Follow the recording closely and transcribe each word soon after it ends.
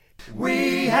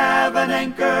We have an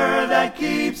anchor that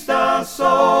keeps the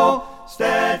soul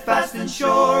steadfast and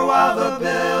sure while the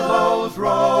billows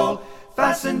roll.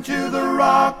 Fastened to the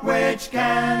rock which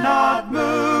cannot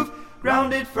move,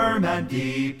 grounded firm and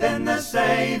deep in the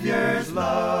Savior's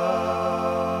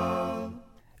love.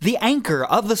 The Anchor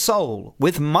of the Soul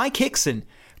with Mike Hickson,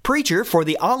 preacher for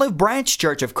the Olive Branch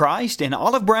Church of Christ in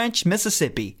Olive Branch,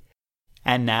 Mississippi.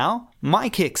 And now,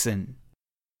 Mike Hickson.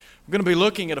 We're going to be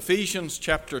looking at Ephesians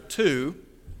chapter 2.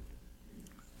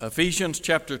 Ephesians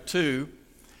chapter 2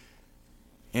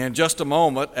 in just a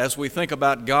moment as we think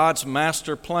about God's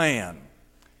master plan.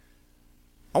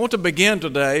 I want to begin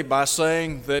today by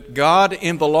saying that God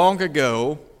in the long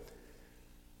ago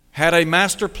had a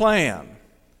master plan,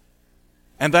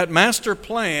 and that master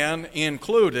plan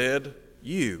included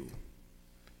you.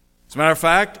 As a matter of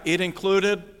fact, it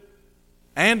included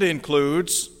and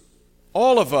includes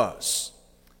all of us.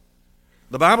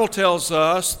 The Bible tells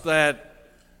us that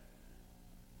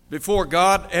before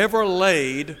God ever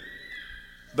laid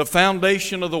the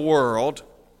foundation of the world,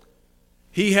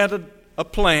 He had a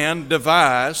plan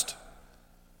devised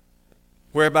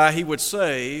whereby He would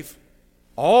save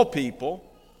all people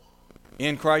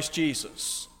in Christ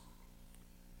Jesus.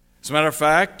 As a matter of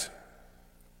fact,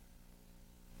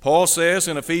 Paul says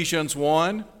in Ephesians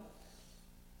 1,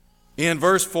 in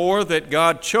verse 4, that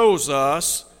God chose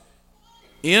us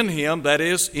in Him, that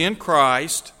is, in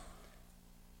Christ,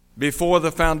 before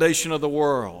the foundation of the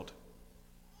world,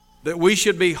 that we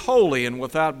should be holy and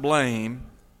without blame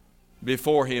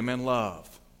before Him in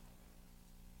love.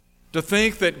 To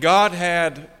think that God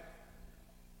had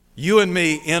you and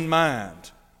me in mind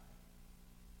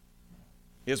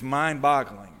is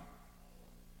mind-boggling.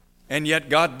 And yet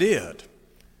God did.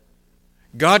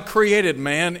 God created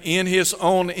man in His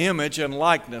own image and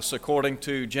likeness, according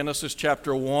to Genesis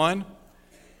chapter 1.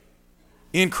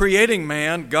 In creating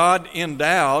man, God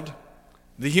endowed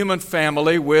the human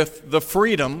family with the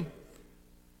freedom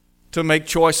to make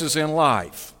choices in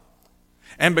life.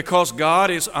 And because God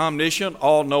is omniscient,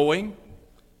 all-knowing,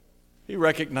 He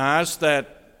recognized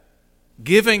that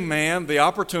giving man the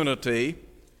opportunity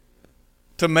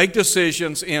to make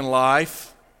decisions in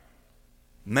life,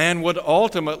 man would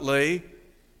ultimately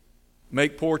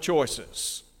make poor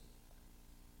choices,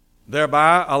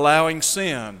 thereby allowing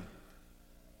sin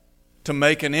to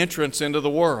make an entrance into the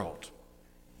world.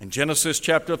 And Genesis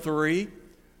chapter 3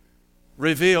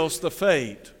 reveals the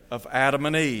fate of Adam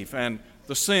and Eve and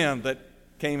the sin that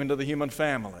came into the human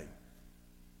family.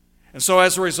 And so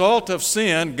as a result of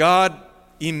sin, God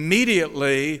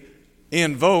immediately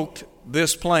invoked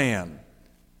this plan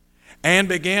and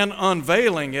began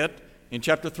unveiling it in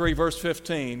chapter 3, verse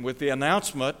 15, with the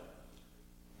announcement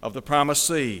of the promised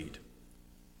seed.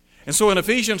 And so in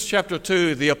Ephesians chapter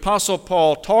 2, the Apostle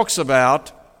Paul talks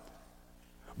about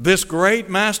this great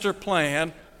master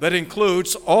plan that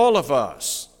includes all of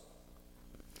us.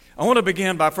 I want to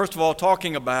begin by, first of all,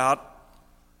 talking about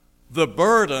the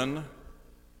burden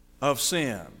of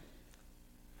sin.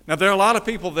 Now, there are a lot of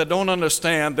people that don't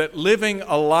understand that living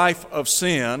a life of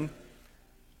sin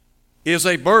is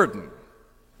a burden,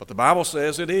 but the Bible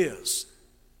says it is.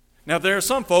 Now, there are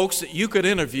some folks that you could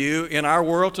interview in our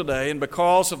world today, and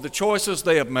because of the choices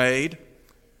they have made,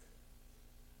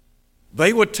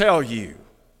 they would tell you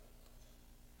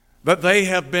that they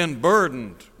have been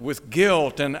burdened with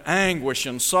guilt and anguish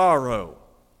and sorrow,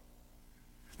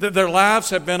 that their lives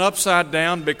have been upside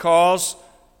down because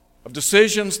of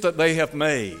decisions that they have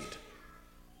made,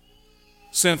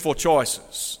 sinful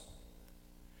choices.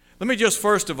 Let me just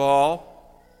first of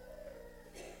all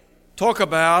talk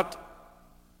about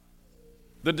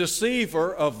the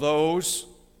deceiver of those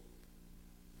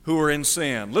who are in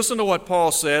sin. Listen to what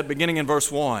Paul said beginning in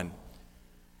verse 1.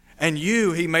 And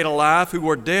you He made alive who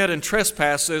were dead in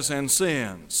trespasses and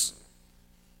sins,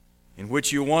 in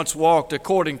which you once walked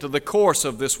according to the course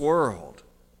of this world,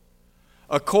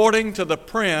 according to the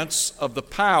prince of the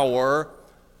power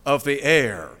of the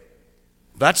air.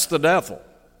 That's the devil.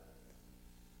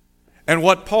 And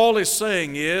what Paul is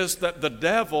saying is that the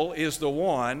devil is the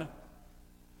one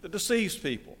that deceives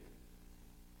people.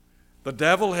 The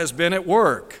devil has been at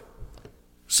work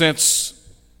since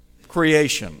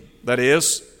creation, that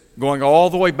is, going all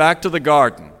the way back to the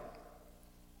garden.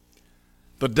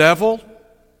 The devil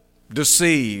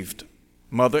deceived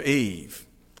Mother Eve.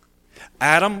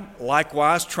 Adam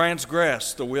likewise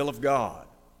transgressed the will of God.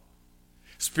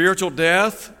 Spiritual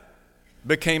death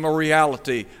became a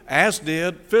reality, as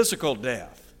did physical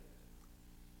death.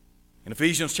 In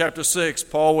Ephesians chapter 6,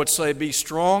 Paul would say, "Be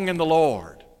strong in the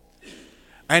Lord,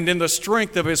 and in the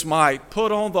strength of His might,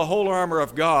 put on the whole armor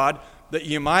of God, that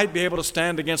you might be able to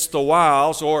stand against the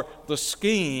wiles or the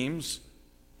schemes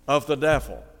of the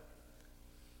devil.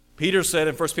 Peter said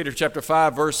in 1 Peter chapter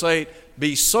 5, verse 8,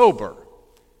 be sober,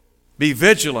 be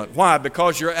vigilant. Why?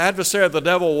 Because your adversary, the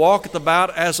devil, walketh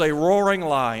about as a roaring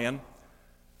lion,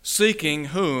 seeking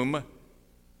whom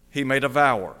he may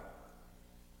devour.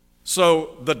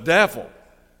 So the devil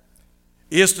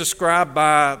is described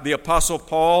by the Apostle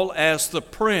Paul as the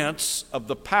prince of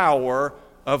the power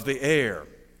of the air.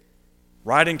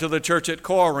 Writing to the church at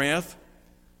Corinth,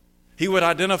 he would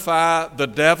identify the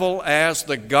devil as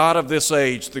the god of this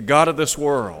age, the god of this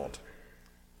world.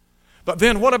 But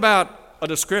then what about a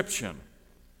description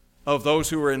of those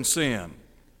who are in sin?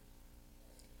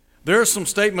 There are some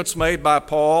statements made by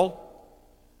Paul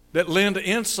that lend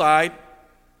insight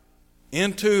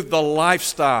into the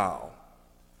lifestyle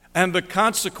and the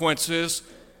consequences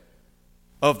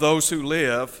of those who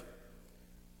live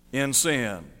in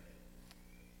sin.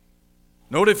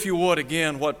 Note, if you would,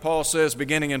 again what Paul says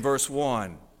beginning in verse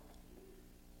 1.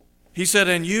 He said,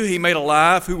 "And you he made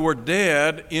alive who were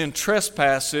dead in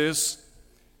trespasses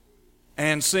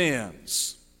and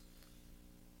sins,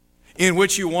 in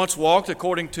which you once walked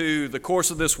according to the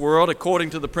course of this world, according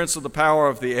to the prince of the power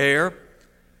of the air,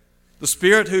 the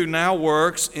spirit who now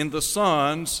works in the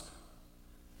sons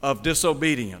of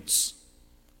disobedience."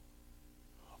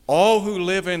 All who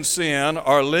live in sin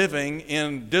are living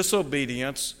in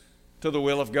disobedience to the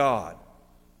will of God.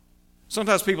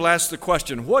 Sometimes people ask the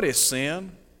question, what is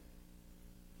sin?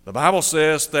 The Bible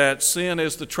says that sin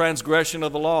is the transgression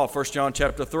of the law, 1 John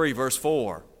chapter 3, verse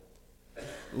 4.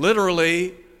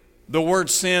 Literally, the word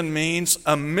sin means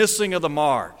a missing of the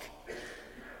mark.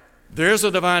 There's a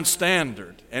divine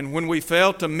standard, and when we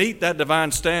fail to meet that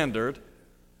divine standard,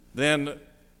 then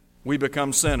we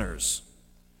become sinners.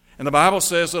 And the Bible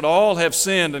says that all have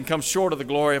sinned and come short of the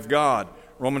glory of God.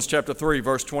 Romans chapter 3,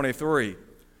 verse 23.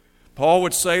 Paul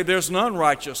would say, there's none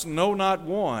righteous, no, not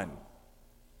one.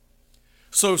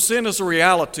 So sin is a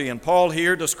reality, and Paul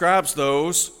here describes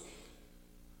those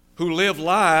who live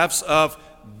lives of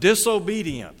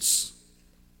disobedience.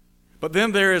 But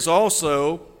then there is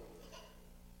also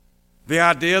the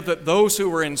idea that those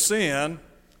who are in sin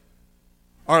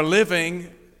are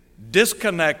living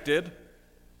disconnected,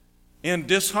 in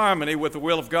disharmony with the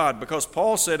will of God, because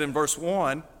Paul said in verse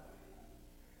 1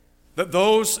 that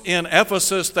those in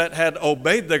Ephesus that had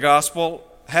obeyed the gospel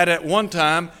had at one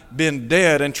time been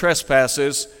dead in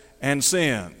trespasses and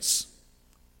sins.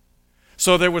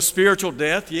 So there was spiritual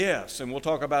death, yes, and we'll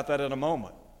talk about that in a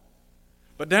moment.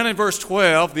 But down in verse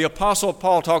 12, the Apostle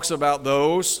Paul talks about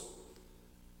those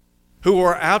who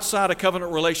were outside a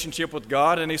covenant relationship with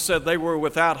God, and he said they were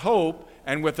without hope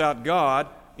and without God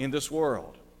in this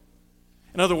world.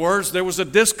 In other words, there was a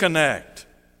disconnect.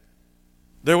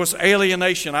 There was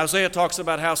alienation. Isaiah talks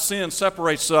about how sin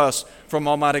separates us from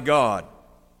Almighty God.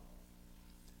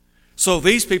 So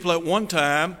these people at one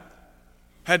time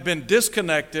had been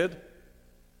disconnected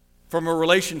from a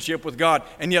relationship with God.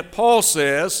 And yet Paul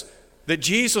says that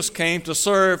Jesus came to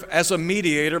serve as a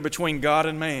mediator between God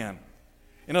and man.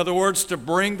 In other words, to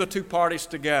bring the two parties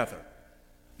together.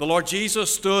 The Lord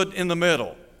Jesus stood in the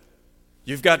middle.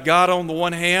 You've got God on the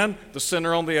one hand, the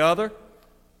sinner on the other,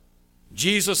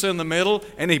 Jesus in the middle,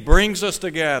 and he brings us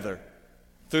together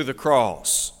through the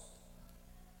cross.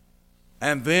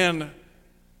 And then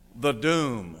the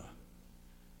doom.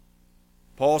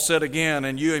 Paul said again,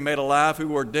 "And you he made alive who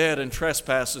were dead in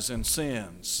trespasses and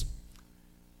sins."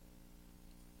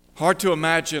 Hard to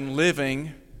imagine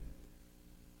living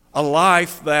a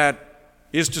life that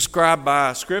is described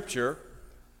by Scripture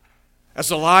as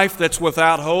a life that's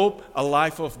without hope, a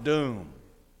life of doom.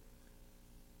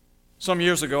 Some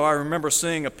years ago, I remember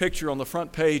seeing a picture on the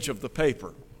front page of the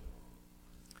paper.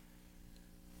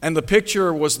 And the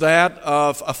picture was that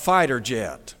of a fighter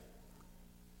jet.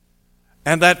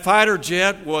 And that fighter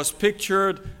jet was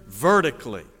pictured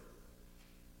vertically.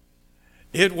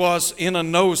 It was in a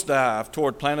nosedive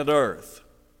toward planet Earth.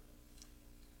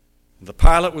 The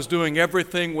pilot was doing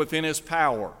everything within his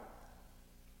power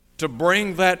to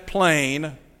bring that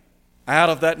plane out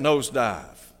of that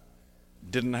nosedive.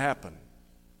 Didn't happen.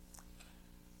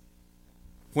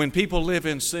 When people live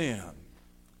in sin,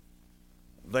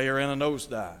 they are in a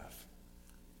nosedive.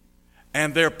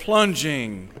 And they're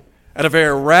plunging at a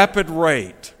very rapid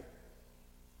rate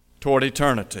toward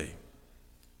eternity.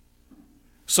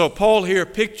 So Paul here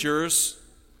pictures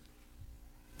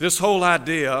this whole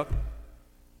idea,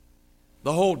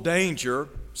 the whole danger,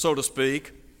 so to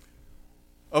speak,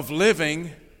 of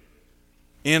living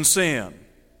in sin.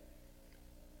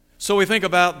 So we think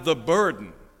about the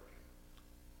burden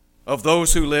of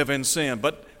those who live in sin.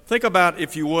 But think about,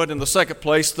 if you would, in the second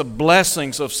place, the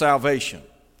blessings of salvation.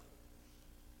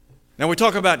 Now we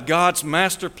talk about God's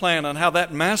master plan and how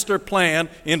that master plan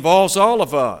involves all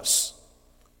of us.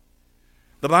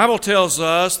 The Bible tells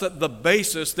us that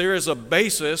there is a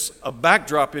basis, a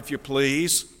backdrop, if you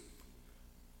please,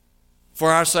 for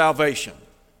our salvation.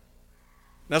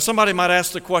 Now somebody might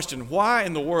ask the question, why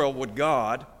in the world would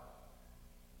God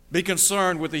be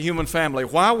concerned with the human family?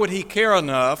 Why would He care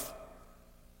enough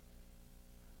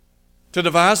to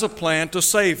devise a plan to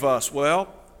save us?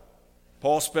 Well,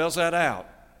 Paul spells that out.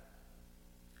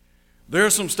 There are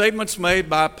some statements made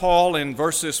by Paul in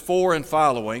verses 4 and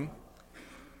following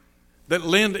that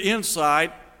lend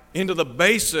insight into the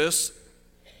basis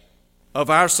of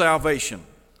our salvation.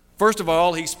 First of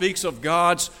all, he speaks of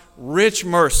God's rich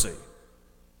mercy.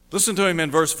 Listen to him in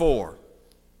verse 4.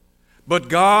 But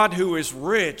God, who is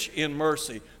rich in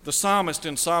mercy, the psalmist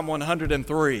in Psalm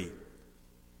 103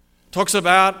 talks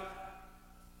about,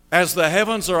 as the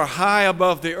heavens are high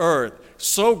above the earth,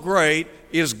 so great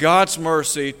is God's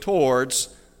mercy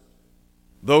towards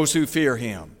those who fear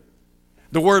Him.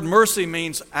 The word mercy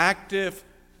means active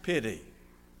pity.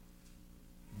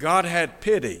 God had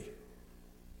pity,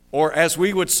 or as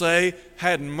we would say,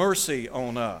 had mercy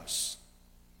on us.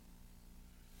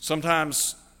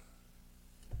 Sometimes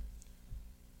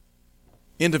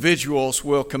individuals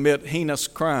will commit heinous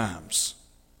crimes,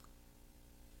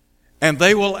 and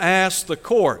they will ask the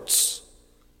courts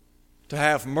to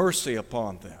have mercy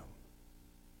upon them.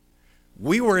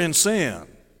 We were in sin,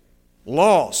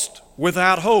 lost,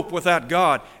 without hope, without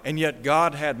God, and yet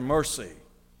God had mercy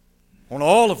on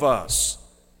all of us.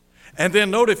 And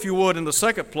then note, if you would, in the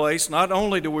second place, not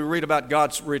only do we read about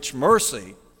God's rich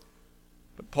mercy,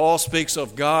 but Paul speaks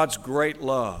of God's great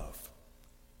love.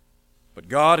 But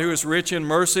God, who is rich in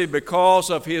mercy because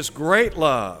of His great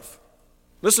love,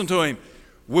 listen to him,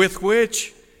 with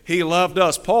which He loved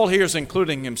us. Paul here is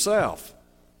including himself.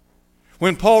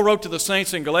 When Paul wrote to the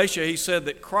saints in Galatia, he said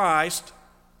that Christ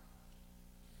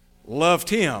loved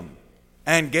him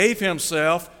and gave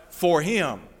Himself for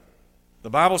him. The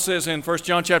Bible says in 1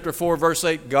 John chapter 4, verse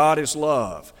 8, God is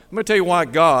love. Let me tell you why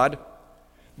God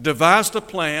devised a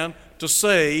plan to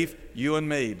save you and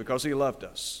me, because He loved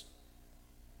us.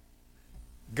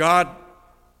 God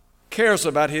cares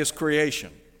about His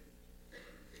creation.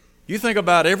 You think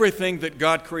about everything that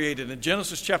God created. In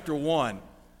Genesis chapter 1,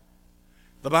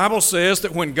 the Bible says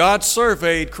that when God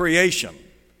surveyed creation,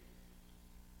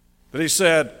 that He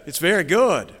said, it's very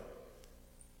good.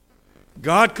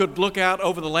 God could look out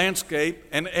over the landscape,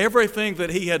 and everything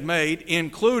that He had made,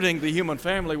 including the human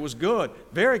family, was good,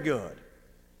 very good.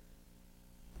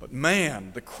 But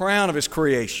man, the crown of His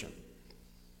creation,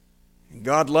 and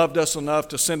God loved us enough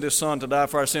to send His Son to die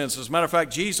for our sins. As a matter of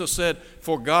fact, Jesus said,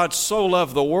 for God so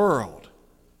loved the world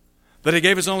that He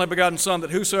gave His only begotten Son, that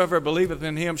whosoever believeth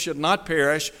in Him should not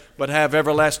perish, but have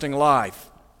everlasting life.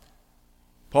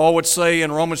 Paul would say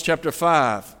in Romans chapter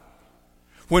 5,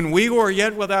 when we were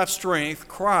yet without strength,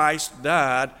 Christ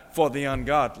died for the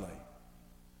ungodly.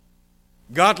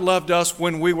 God loved us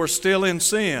when we were still in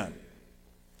sin.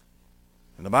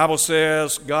 And the Bible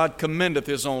says, God commendeth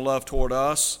His own love toward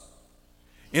us,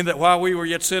 in that while we were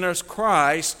yet sinners,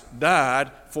 Christ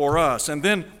died for us. And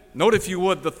then, note if you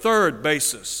would, the third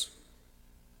basis.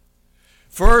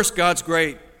 First, God's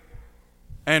great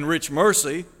and rich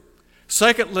mercy.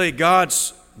 Secondly,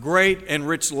 God's great and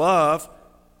rich love.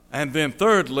 And then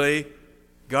thirdly,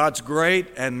 God's great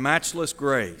and matchless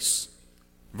grace.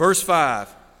 Verse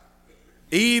 5,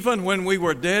 even when we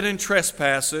were dead in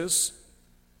trespasses,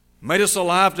 made us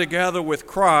alive together with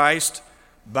Christ,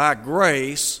 by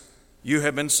grace you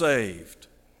have been saved.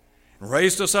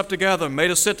 Raised us up together,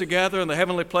 made us sit together in the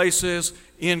heavenly places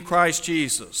in Christ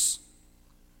Jesus,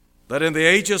 that in the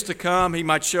ages to come He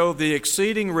might show the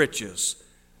exceeding riches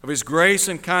of His grace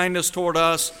and kindness toward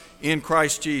us in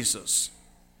Christ Jesus.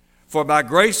 For by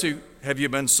grace have you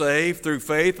been saved through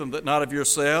faith, and that not of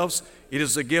yourselves. It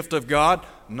is the gift of God,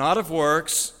 not of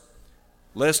works,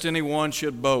 lest anyone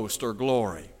should boast or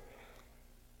glory.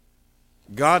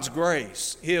 God's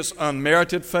grace, His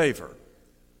unmerited favor.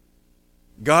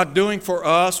 God doing for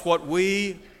us what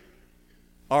we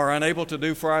are unable to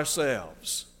do for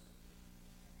ourselves.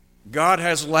 God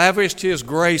has lavished His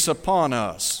grace upon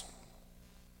us.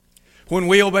 When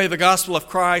we obey the gospel of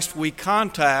Christ, we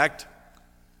contact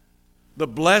the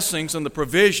blessings and the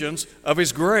provisions of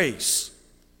His grace.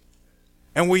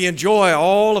 And we enjoy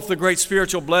all of the great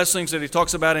spiritual blessings that He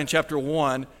talks about in chapter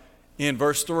 1 in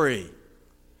verse 3.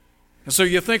 And so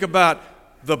you think about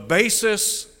the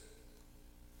basis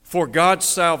for God's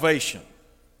salvation.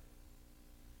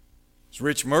 His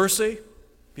rich mercy,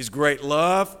 His great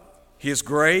love, His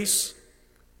grace.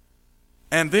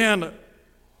 And then,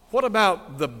 what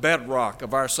about the bedrock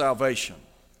of our salvation?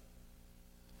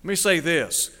 Let me say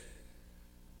this.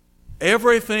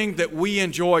 Everything that we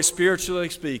enjoy, spiritually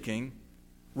speaking,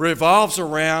 revolves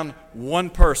around one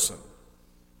person,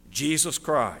 Jesus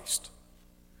Christ.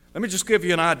 Let me just give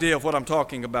you an idea of what I'm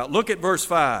talking about. Look at verse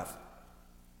 5.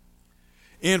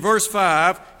 In verse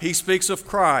 5, he speaks of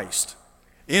Christ.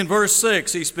 In verse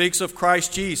 6, he speaks of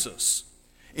Christ Jesus.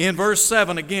 In verse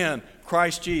 7, again,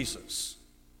 Christ Jesus.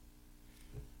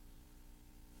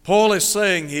 Paul is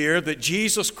saying here that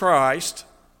Jesus Christ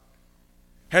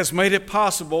has made it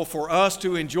possible for us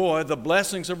to enjoy the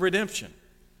blessings of redemption.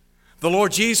 The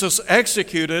Lord Jesus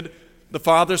executed the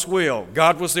Father's will.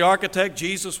 God was the architect.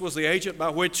 Jesus was the agent by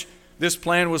which this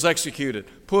plan was executed,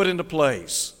 put into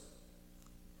place.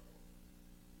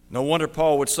 No wonder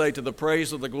Paul would say, to the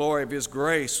praise of the glory of His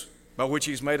grace, by which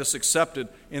He's made us accepted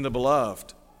in the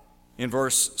beloved, in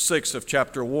verse 6 of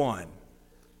chapter 1.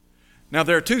 Now,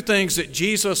 there are two things that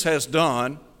Jesus has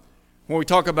done when we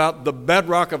talk about the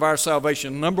bedrock of our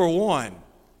salvation. Number one,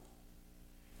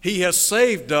 He has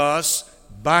saved us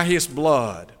by His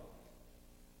blood.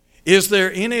 Is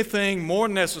there anything more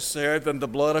necessary than the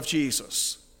blood of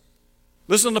Jesus?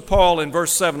 Listen to Paul in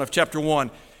verse 7 of chapter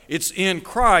 1. It's in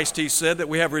Christ, he said, that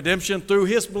we have redemption through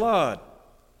His blood,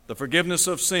 the forgiveness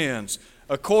of sins,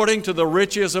 according to the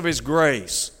riches of His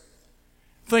grace.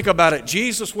 Think about it.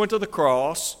 Jesus went to the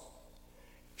cross,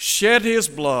 shed His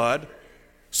blood,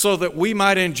 so that we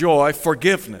might enjoy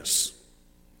forgiveness.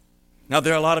 Now,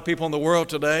 there are a lot of people in the world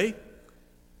today,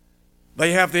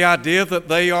 they have the idea that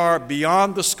they are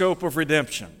beyond the scope of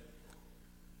redemption,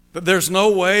 that there's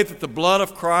no way that the blood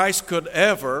of Christ could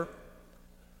ever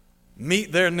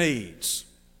meet their needs.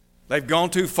 They've gone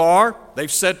too far,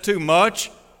 they've said too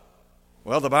much.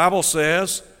 Well, the Bible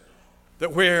says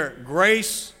that where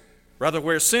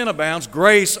sin abounds,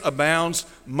 grace abounds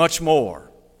much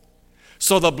more.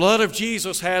 So the blood of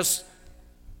Jesus has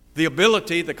the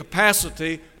ability, the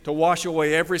capacity to wash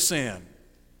away every sin.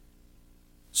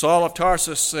 Saul of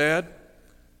Tarsus said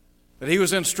that he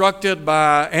was instructed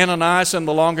by Ananias in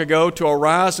the long ago to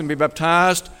arise and be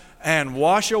baptized and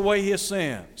wash away his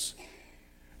sins.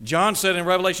 John said in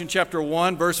Revelation chapter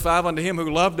 1, verse 5, unto Him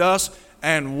who loved us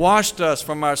and washed us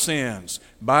from our sins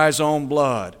by His own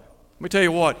blood. Let me tell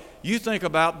you what, you think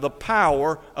about the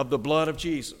power of the blood of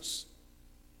Jesus.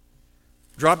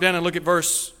 Drop down and look at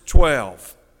verse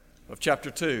 12 of chapter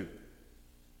 2,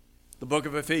 the book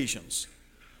of Ephesians.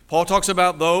 Paul talks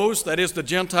about those, that is the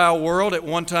Gentile world at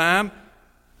one time,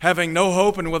 having no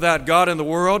hope and without God in the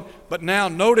world. But now,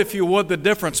 note if you would the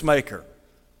difference maker.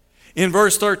 In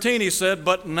verse 13 he said,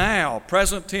 but now,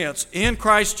 present tense, in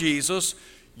Christ Jesus,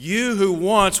 you who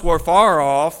once were far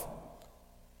off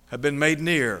have been made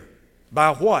near.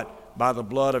 By what? By the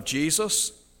blood of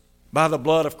Jesus, by the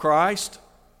blood of Christ.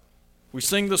 We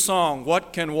sing the song,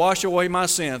 what can wash away my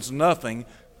sins? Nothing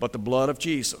but the blood of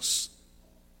Jesus.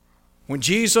 When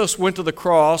Jesus went to the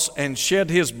cross and shed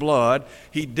His blood,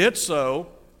 He did so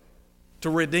to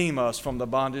redeem us from the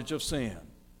bondage of sin.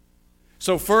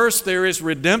 So first, there is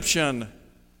redemption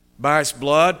by His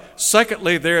blood.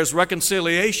 Secondly, there is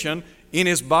reconciliation in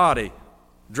His body.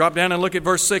 Drop down and look at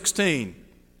verse 16.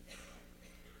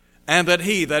 And that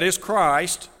He, that is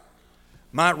Christ,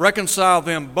 might reconcile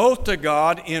them both to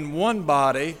God in one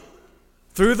body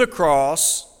through the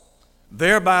cross,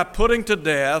 thereby putting to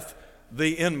death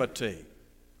the enmity.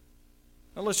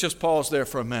 Now let's just pause there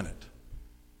for a minute.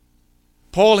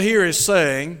 Paul here is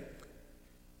saying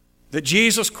that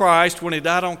Jesus Christ, when He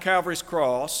died on Calvary's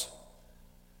cross,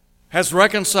 has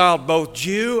reconciled both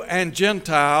Jew and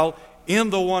Gentile in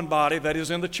the one body, that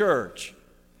is in the church.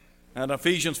 And in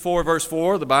Ephesians 4 verse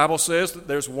 4, the Bible says that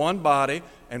there's one body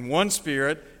and one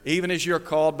Spirit, even as you're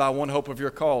called by one hope of your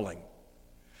calling.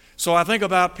 So I think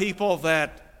about people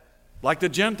that, like the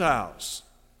Gentiles,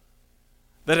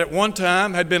 that at one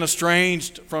time had been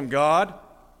estranged from God.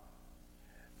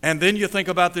 And then you think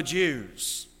about the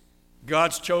Jews,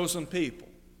 God's chosen people.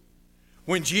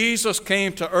 When Jesus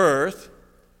came to earth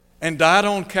and died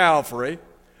on Calvary,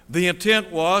 the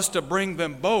intent was to bring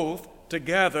them both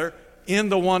together in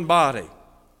the one body.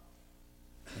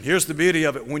 And here's the beauty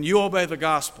of it. When you obey the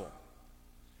gospel,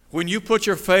 when you put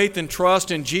your faith and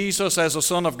trust in Jesus as the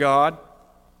Son of God,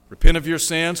 repent of your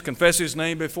sins, confess His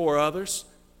name before others,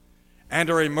 and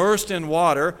are immersed in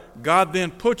water, God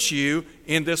then puts you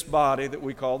in this body that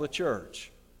we call the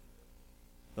church.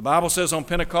 The Bible says on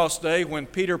Pentecost Day, when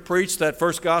Peter preached that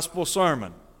first gospel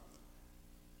sermon,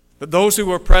 that those who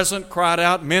were present cried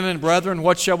out, men and brethren,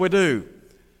 what shall we do?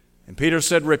 And Peter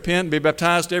said, repent and be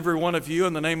baptized every one of you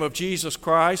in the name of Jesus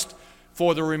Christ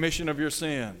for the remission of your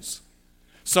sins.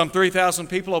 Some 3,000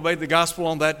 people obeyed the gospel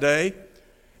on that day.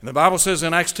 And the Bible says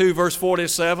in Acts 2, verse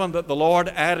 47, that the Lord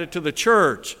added to the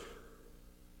church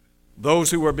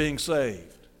those who were being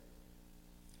saved.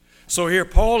 So here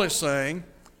Paul is saying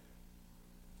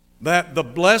that the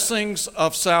blessings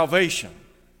of salvation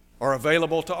are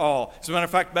available to all. As a matter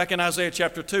of fact, back in Isaiah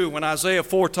chapter 2, when Isaiah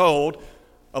foretold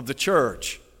of the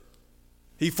church,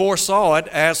 he foresaw it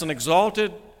as an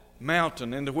exalted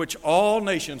mountain into which all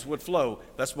nations would flow.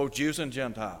 That's both Jews and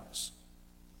Gentiles.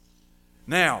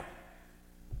 Now,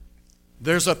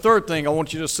 there's a third thing I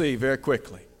want you to see very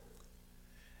quickly,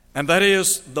 and that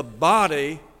is the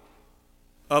body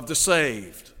of the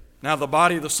saved. Now, the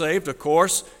body of the saved, of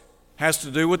course, has to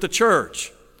do with the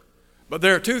church. But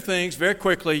there are two things very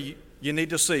quickly you need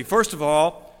to see. First of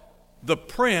all, the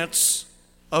Prince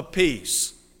of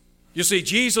Peace. You see,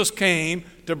 Jesus came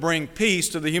to bring peace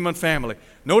to the human family.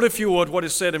 Note, if you would, what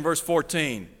is said in verse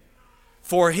 14.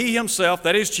 For he himself,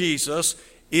 that is Jesus,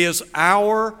 is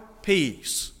our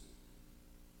peace.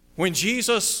 When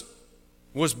Jesus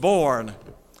was born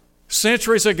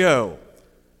centuries ago,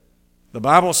 the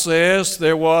Bible says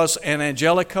there was an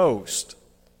angelic host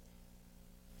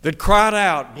that cried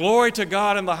out, "Glory to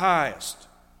God in the highest,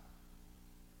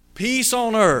 peace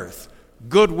on earth,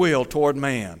 goodwill toward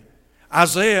man."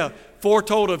 Isaiah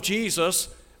foretold of Jesus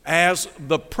as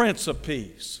the Prince of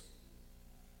Peace.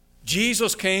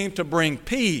 Jesus came to bring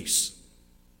peace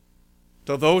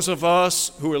to those of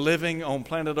us who are living on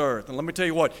planet Earth. And let me tell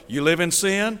you what, you live in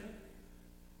sin,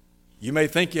 you may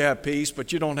think you have peace,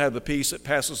 but you don't have the peace that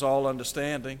passes all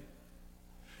understanding.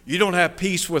 You don't have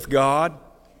peace with God.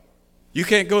 You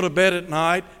can't go to bed at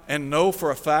night and know for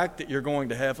a fact that you're going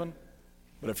to heaven.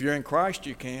 But if you're in Christ,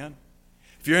 you can.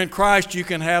 If you're in Christ, you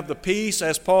can have the peace,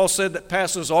 as Paul said, that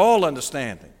passes all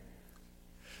understanding.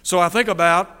 So I think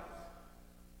about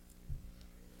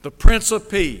the Prince of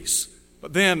Peace,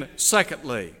 but then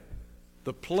secondly,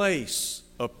 the place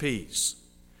of peace.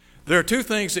 There are two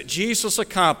things that Jesus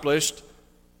accomplished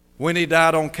when he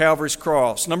died on Calvary's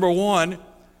cross. Number one,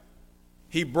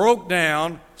 he broke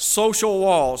down social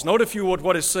walls. Note, if you would,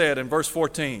 what is said in verse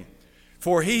 14.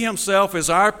 For he himself is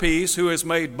our peace, who has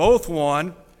made both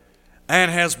one and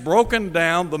has broken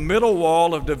down the middle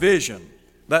wall of division,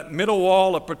 that middle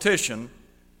wall of partition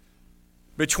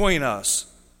between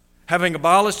us, having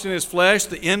abolished in his flesh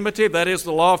the enmity, that is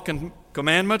the law of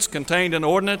commandments contained in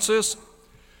ordinances,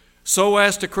 so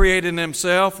as to create in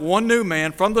himself one new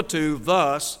man from the two,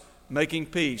 thus making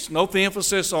peace. Note the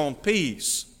emphasis on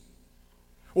peace.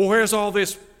 Well, where's all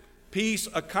this peace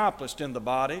accomplished in the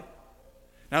body?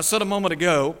 Now, I said a moment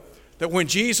ago that when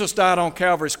Jesus died on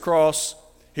Calvary's cross,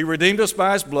 he redeemed us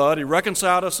by his blood, he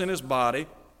reconciled us in his body,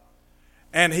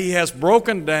 and he has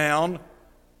broken down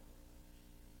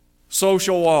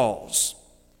social walls.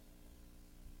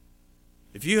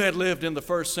 If you had lived in the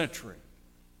first century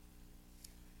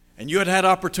and you had had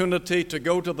opportunity to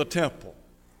go to the temple,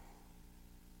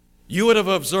 you would have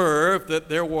observed that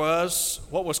there was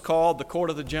what was called the court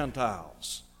of the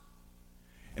Gentiles.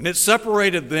 And it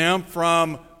separated them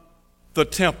from the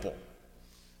temple.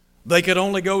 They could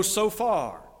only go so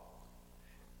far.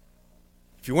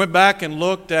 If you went back and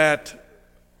looked at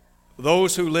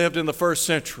those who lived in the first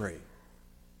century,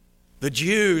 the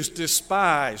Jews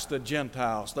despised the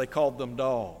Gentiles. They called them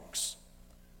dogs.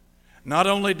 Not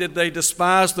only did they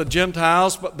despise the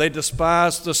Gentiles, but they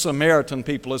despised the Samaritan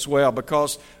people as well,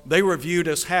 because they were viewed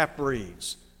as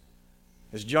half-breeds.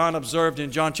 As John observed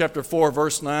in John chapter 4,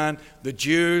 verse 9, the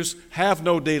Jews have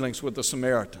no dealings with the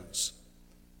Samaritans.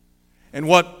 And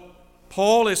what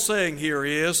Paul is saying here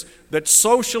is that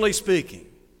socially speaking,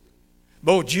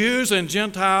 both Jews and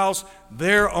Gentiles,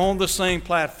 they're on the same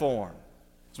platform.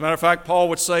 As a matter of fact, Paul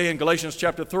would say in Galatians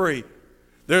chapter 3,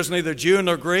 there's neither Jew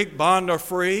nor Greek, bond nor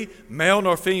free, male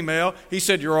nor female. He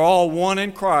said you're all one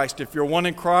in Christ. If you're one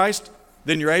in Christ,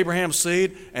 then you're Abraham's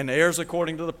seed and heirs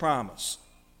according to the promise.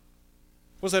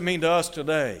 What does that mean to us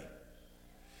today?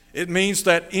 It means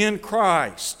that in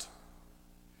Christ,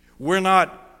 we're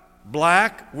not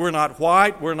black, we're not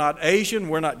white, we're not Asian,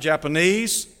 we're not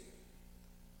Japanese,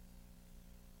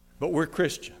 but we're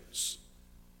Christians.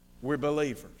 We're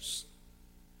believers.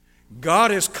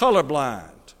 God is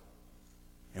colorblind,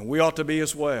 and we ought to be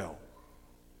as well.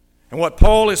 And what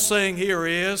Paul is saying here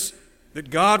is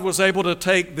that God was able to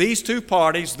take these two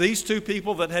parties, these two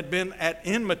people that had been at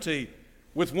enmity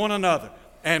with one another,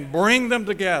 and bring them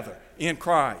together in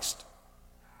Christ.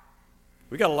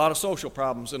 We got a lot of social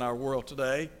problems in our world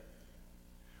today.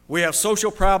 We have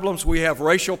social problems, we have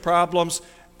racial problems,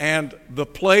 and the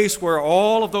place where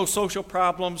all of those social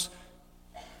problems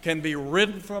can be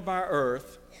ridden from our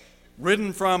earth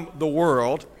ridden from the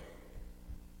world,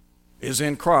 is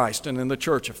in Christ and in the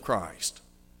church of Christ.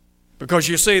 Because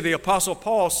you see, the Apostle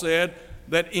Paul said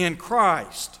that in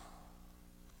Christ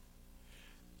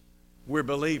we're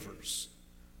believers,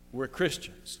 we're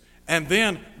Christians. And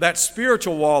then that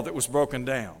spiritual wall that was broken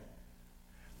down.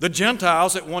 The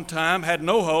Gentiles at one time had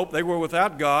no hope. They were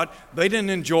without God. They didn't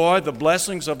enjoy the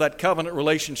blessings of that covenant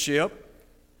relationship.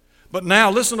 But now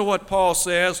listen to what Paul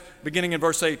says beginning in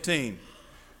verse 18.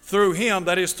 Through him,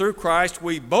 that is through Christ,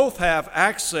 we both have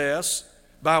access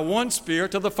by one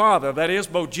Spirit to the Father. That is,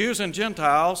 both Jews and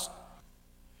Gentiles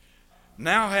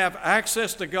now have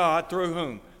access to God through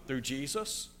whom? Through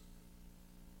Jesus.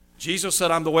 Jesus said,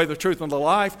 I'm the way, the truth, and the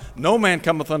life. No man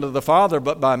cometh unto the Father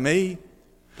but by me.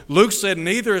 Luke said,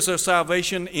 neither is there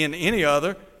salvation in any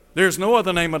other. There is no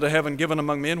other name under heaven given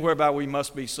among men whereby we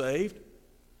must be saved.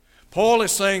 Paul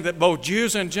is saying that both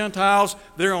Jews and Gentiles,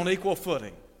 they're on equal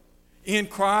footing. In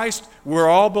Christ, we're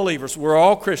all believers. We're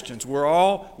all Christians. We're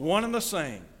all one and the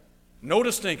same. No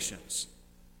distinctions.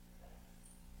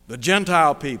 The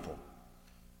Gentile people,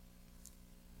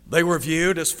 they were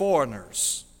viewed as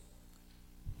foreigners.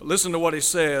 But listen to what he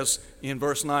says in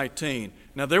verse 19.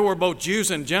 Now there were both Jews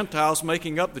and Gentiles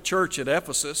making up the church at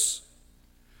Ephesus.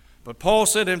 But Paul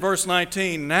said in verse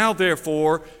 19, now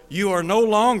therefore you are no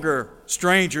longer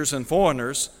strangers and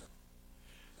foreigners,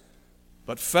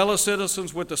 but fellow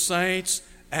citizens with the saints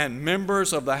and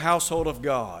members of the household of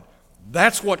God.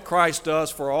 That's what Christ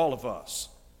does for all of us.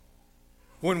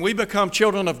 When we become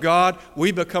children of God,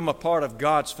 we become a part of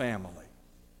God's family.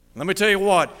 Let me tell you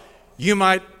what, you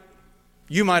might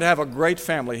have a great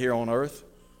family here on earth.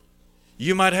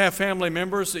 You might have family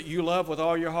members that you love with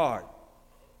all your heart.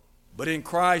 But in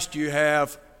Christ you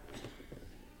have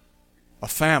a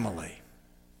family.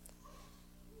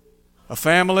 A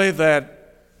family that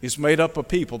is made up of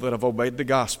people that have obeyed the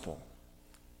gospel.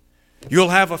 You'll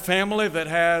have a family that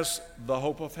has the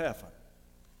hope of heaven.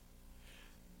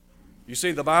 You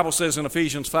see, the Bible says in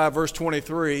Ephesians 5 verse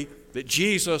 23 that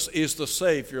Jesus is the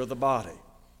Savior of the body.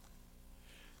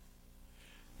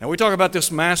 Now we talk about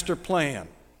this master plan.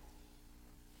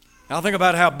 Now think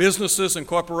about how businesses and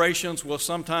corporations will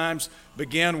sometimes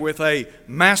begin with a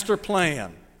master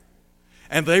plan.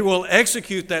 And they will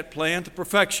execute that plan to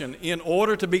perfection in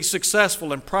order to be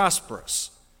successful and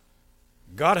prosperous.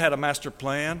 God had a master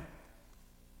plan.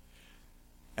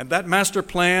 And that master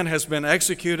plan has been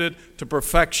executed to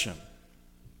perfection.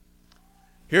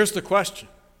 Here's the question.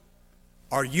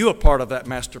 Are you a part of that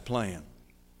master plan?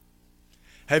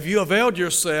 Have you availed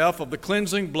yourself of the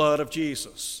cleansing blood of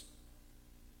Jesus?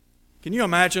 Can you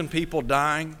imagine people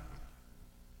dying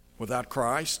without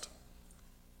Christ?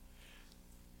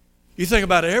 You think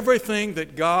about everything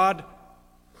that God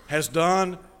has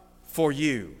done for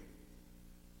you,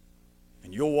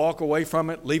 and you'll walk away from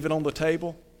it, leave it on the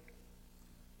table.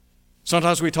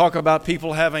 Sometimes we talk about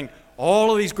people having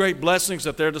all of these great blessings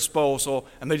at their disposal,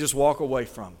 and they just walk away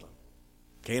from them.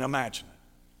 Can't imagine it.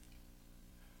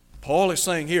 Paul is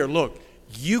saying here, look,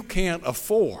 you can't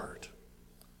afford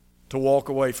to walk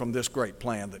away from this great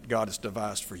plan that God has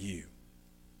devised for you.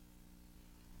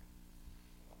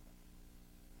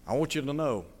 I want you to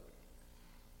know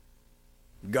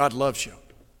God loves you.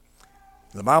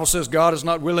 The Bible says God is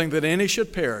not willing that any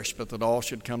should perish, but that all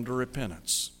should come to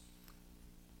repentance.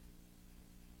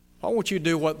 I want you to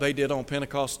do what they did on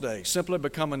Pentecost Day. Simply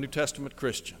become a New Testament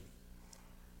Christian.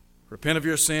 Repent of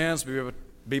your sins,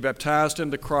 be baptized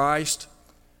into Christ,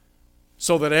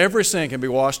 so that every sin can be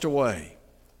washed away.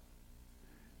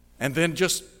 And then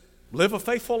just live a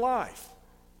faithful life.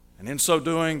 And in so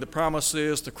doing, the promise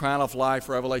is the crown of life,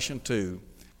 Revelation 2,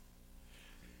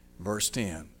 verse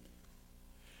 10.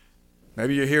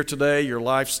 Maybe you're here today, your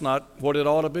life's not what it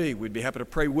ought to be. We'd be happy to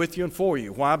pray with you and for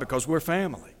you. Why? Because we're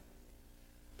family.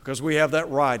 Because we have that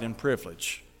right and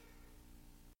privilege.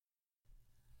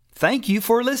 Thank you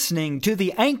for listening to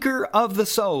the Anchor of the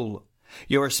Soul.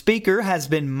 Your speaker has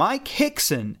been Mike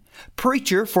Hickson,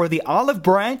 preacher for the Olive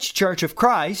Branch Church of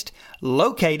Christ,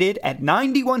 located at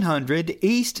 9100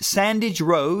 East Sandage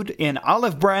Road in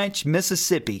Olive Branch,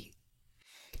 Mississippi.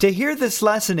 To hear this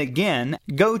lesson again,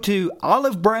 go to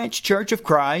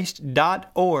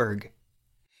olivebranchchurchofchrist.org.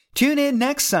 Tune in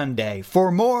next Sunday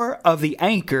for more of the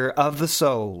Anchor of the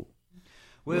Soul.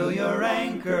 Will your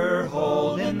anchor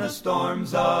hold in the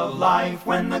storms of life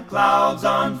when the clouds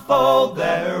unfold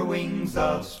their wings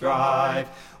of strife?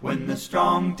 When the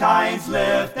strong tides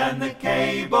lift and the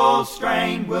cables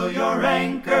strain, will your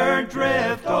anchor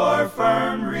drift or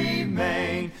firm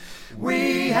remain?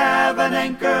 We have an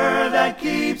anchor that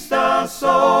keeps the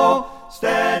soul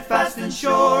steadfast and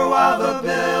sure while the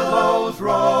billows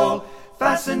roll.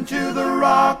 fastened to the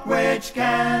rock which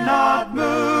cannot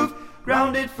move,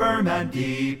 grounded firm and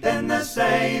deep in the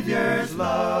Savior's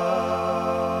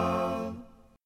love.